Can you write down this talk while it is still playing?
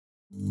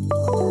So,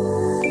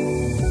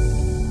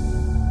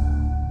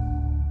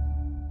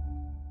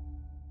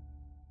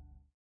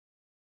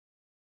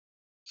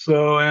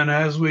 and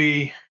as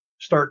we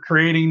start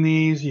creating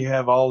these, you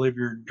have all of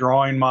your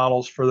drawing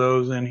models for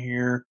those in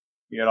here.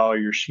 You got all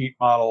your sheet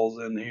models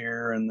in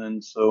here. And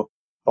then, so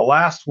the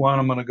last one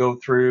I'm going to go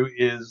through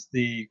is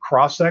the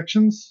cross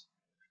sections.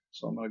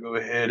 So I'm going to go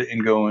ahead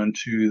and go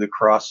into the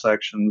cross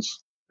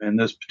sections. In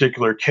this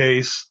particular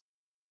case,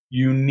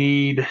 you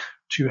need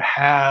to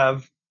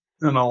have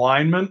an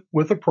alignment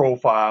with a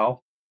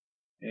profile,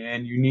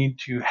 and you need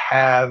to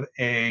have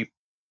a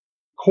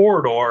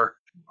corridor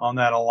on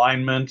that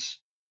alignment,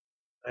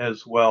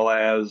 as well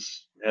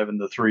as having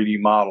the 3D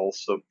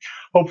models. So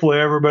hopefully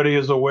everybody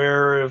is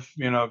aware, if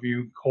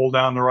you hold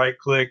down the right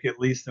click, at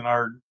least in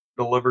our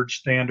delivered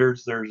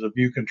standards, there's a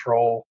view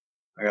control.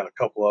 I got a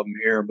couple of them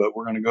here, but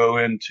we're going to go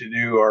in to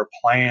do our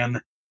plan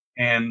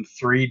and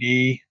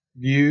 3D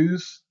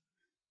views.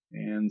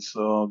 And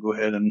so I'll go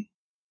ahead and,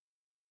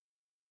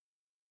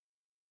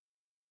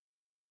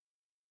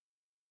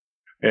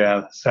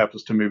 yeah, this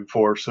happens to me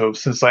before. So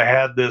since I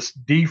had this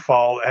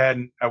default,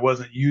 I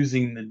wasn't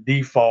using the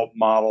default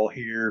model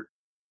here.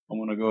 I'm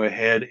going to go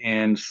ahead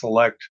and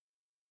select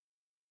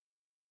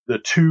the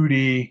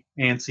 2D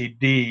ANSI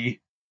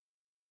D.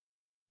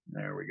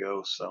 There we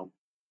go. So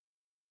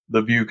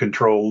the view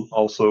control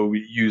also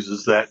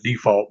uses that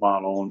default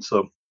model. And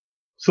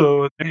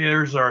so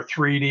here's our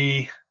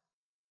 3D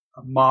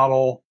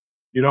model.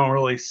 You don't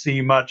really see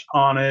much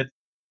on it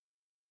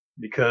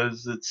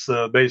because it's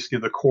basically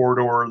the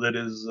corridor that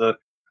is,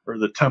 or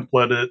the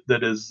template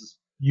that is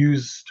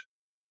used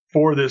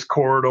for this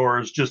corridor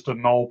is just a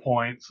null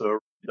point. So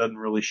it doesn't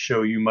really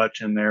show you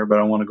much in there, but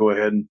I want to go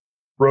ahead and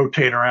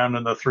rotate around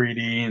in the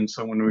 3D. And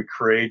so when we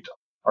create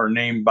our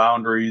name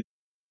boundary,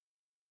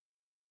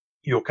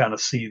 you'll kind of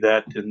see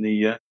that in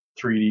the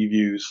 3D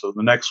view. So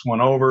the next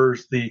one over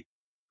is the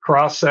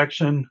cross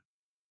section.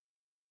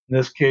 In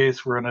this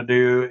case, we're going to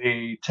do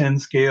a 10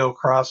 scale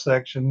cross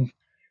section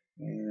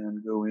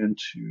and go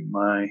into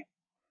my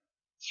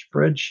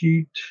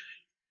spreadsheet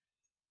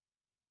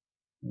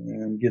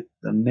and get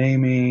the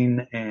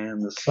naming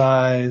and the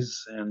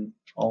size and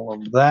all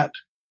of that.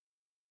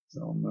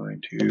 So I'm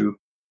going to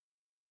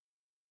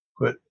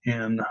put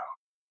in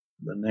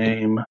the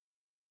name,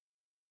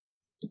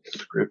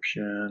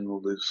 description,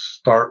 we'll do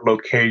start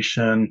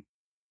location.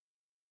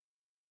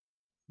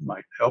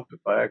 Might help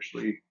if I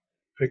actually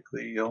pick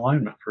the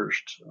alignment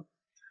first. So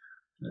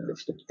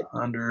there's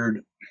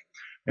 100.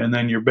 And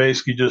then you're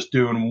basically just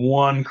doing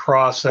one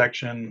cross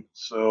section.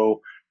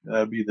 So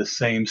that'd be the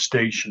same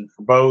station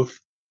for both.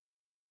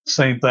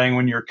 Same thing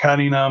when you're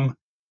cutting them.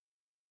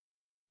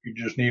 You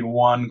just need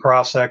one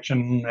cross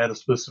section at a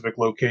specific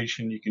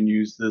location. You can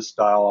use this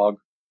dialog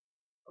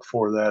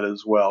for that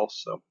as well.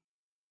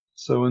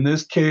 So in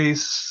this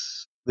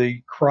case,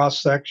 the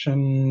cross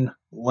section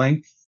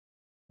length,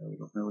 we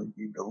don't really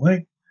need the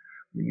length.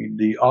 We need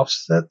the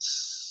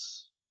offsets.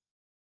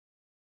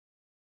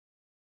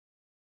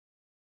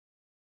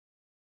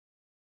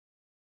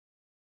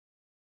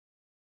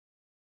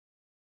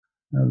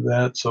 Of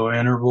that, so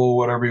interval,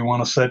 whatever you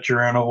want to set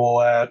your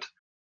interval at.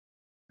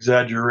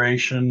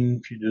 Exaggeration,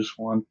 if you just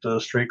want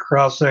straight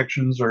cross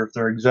sections, or if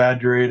they're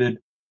exaggerated.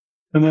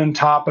 And then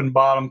top and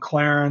bottom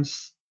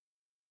clearance,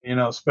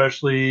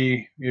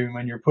 especially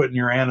when you're putting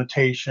your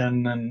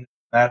annotation and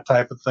that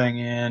type of thing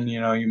in,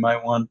 you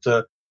might want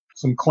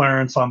some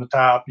clearance on the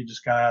top. You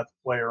just kind of have to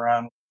play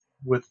around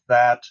with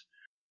that.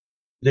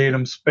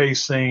 Datum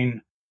spacing,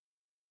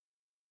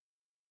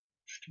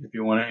 if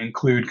you want to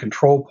include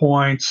control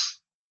points,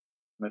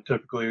 I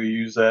typically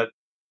use that,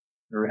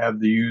 or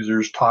have the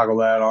users toggle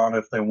that on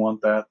if they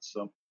want that.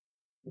 So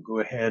we'll go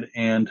ahead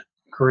and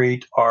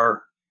create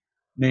our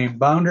name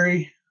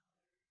boundary.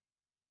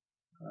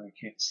 I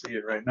can't see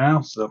it right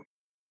now. So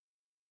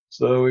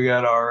we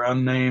got our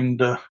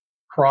unnamed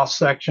cross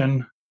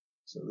section.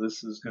 So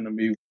this is going to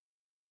be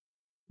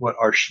what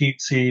our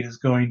sheet seed is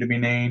going to be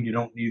named. You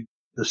don't need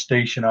the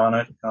station on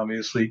it,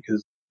 obviously,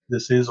 because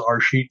this is our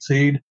sheet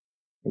seed.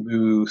 We'll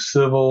do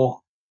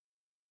civil,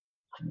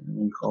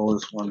 and call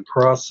this one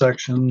cross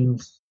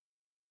sections.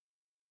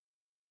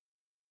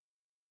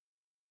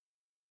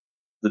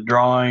 The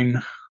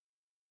drawing,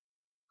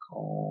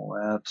 call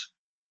that,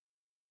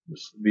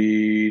 this will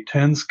be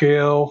 10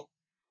 scale.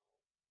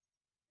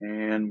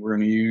 And we're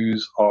going to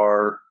use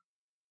we're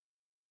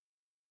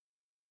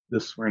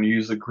going to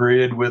use the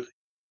grid with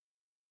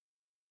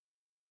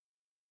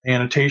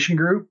annotation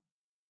group.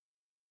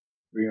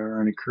 We are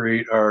going to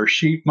create our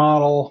sheet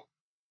model.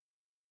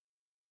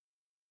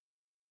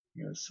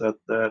 I'm going to set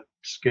that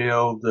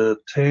scale to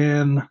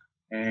 10,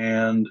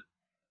 and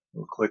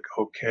we'll click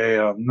OK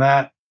on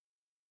that.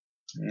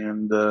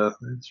 And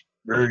it's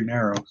very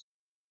narrow.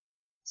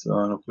 So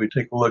and if we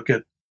take a look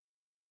at,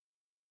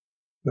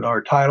 put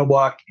our title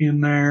block in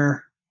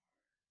there,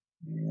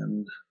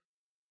 and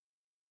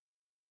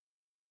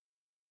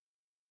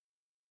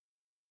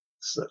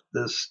set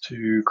this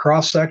to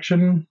cross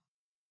section.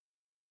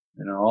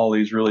 All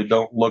these really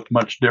don't look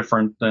much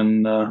different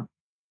than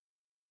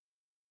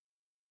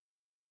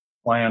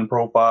plan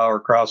profile or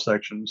cross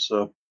section.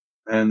 So,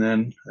 and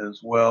then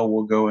as well,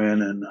 we'll go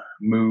in and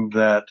move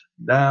that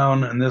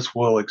down, and this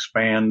will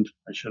expand.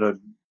 I should have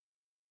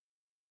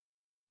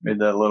made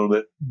that a little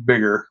bit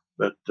bigger,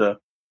 but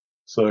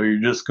so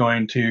you're just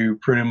going to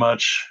pretty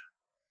much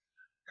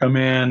come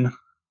in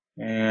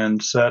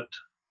and set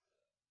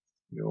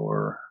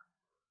your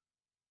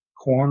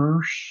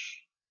corners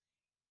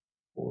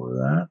for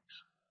that.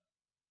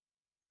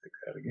 Take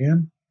that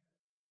again.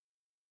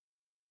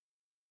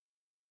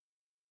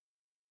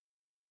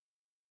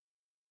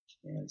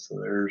 And so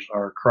there's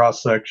our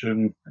cross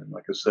section. And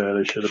like I said,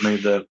 I should have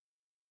made that a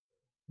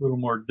little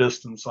more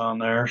distance on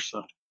there.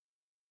 So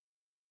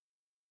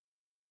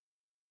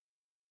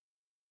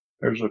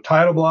there's a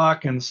title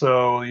block. And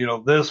so,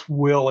 this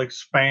will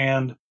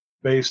expand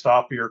based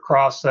off of your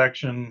cross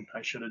section.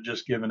 I should have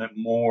just given it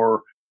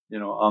more,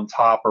 on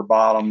top or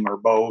bottom or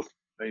both,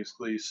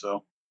 basically.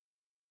 So,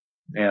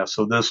 yeah,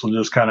 so this will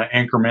just kind of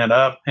increment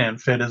up and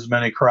fit as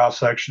many cross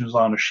sections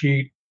on a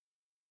sheet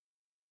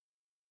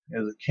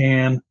as it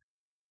can.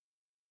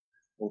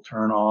 We'll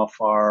turn off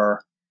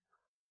our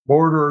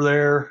border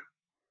there,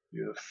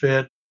 do a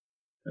fit,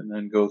 and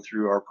then go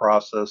through our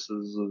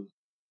processes of,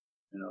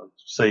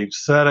 save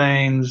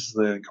settings,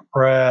 then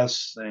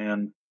compress,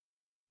 and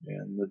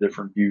the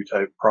different view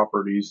type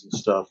properties and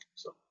stuff.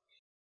 So.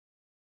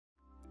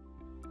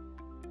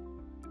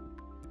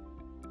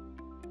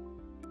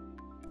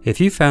 If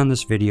you found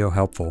this video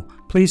helpful,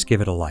 please give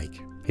it a like.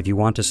 If you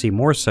want to see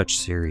more such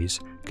series,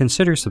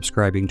 consider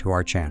subscribing to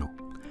our channel.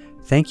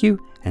 Thank you,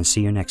 and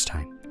see you next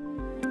time.